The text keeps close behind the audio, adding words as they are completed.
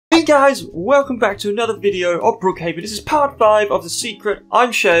Hey guys, welcome back to another video of Brookhaven. This is part 5 of The Secret.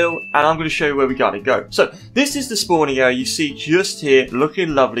 I'm Shale, and I'm going to show you where we gotta go. So, this is the spawning area you see just here,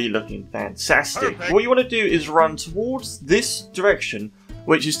 looking lovely, looking fantastic. Perfect. What you want to do is run towards this direction,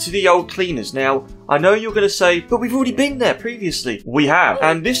 which is to the old cleaners. Now, I know you're going to say, but we've already been there previously. We have,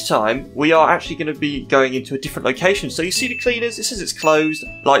 and this time, we are actually going to be going into a different location. So you see the cleaners, it says it's closed,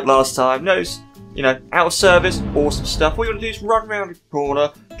 like last time. Notice, you know, out of service, awesome stuff. What you want to do is run around the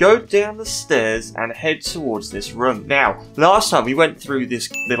corner, go down the stairs, and head towards this room. Now, last time we went through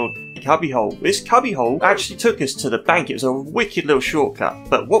this little cubbyhole. This cubbyhole actually took us to the bank. It was a wicked little shortcut.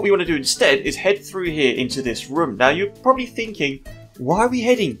 But what we want to do instead is head through here into this room. Now, you're probably thinking, why are we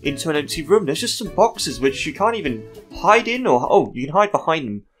heading into an empty room? There's just some boxes which you can't even hide in, or, oh, you can hide behind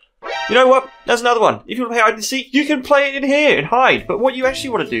them. You know what? There's another one. If you want to play hide and seek, you can play it in here and hide. But what you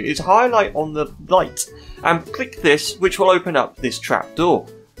actually want to do is highlight on the light and click this, which will open up this trapdoor.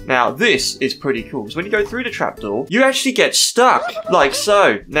 Now, this is pretty cool. So when you go through the trapdoor, you actually get stuck, like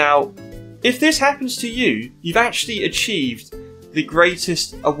so. Now, if this happens to you, you've actually achieved the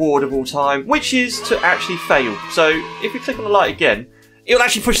greatest award of all time, which is to actually fail. So if we click on the light again, it'll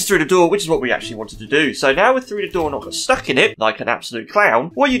actually push us through the door, which is what we actually wanted to do. So now we're through the door, not got stuck in it, like an absolute clown.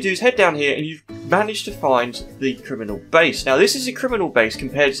 What you do is head down here and you've managed to find the criminal base. Now this is a criminal base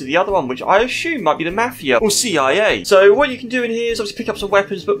compared to the other one, which I assume might be the Mafia or CIA. So what you can do in here is obviously pick up some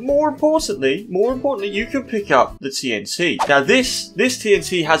weapons, but more importantly, you can pick up the TNT. Now this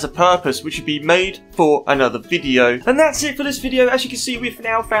TNT has a purpose, which would be made for another video. And that's it for this video. As you can see, we've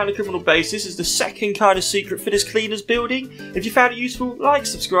now found a criminal base. This is the second kind of secret for this cleaners building. If you found it useful, like,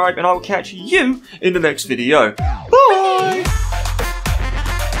 subscribe, and I will catch you in the next video. Bye!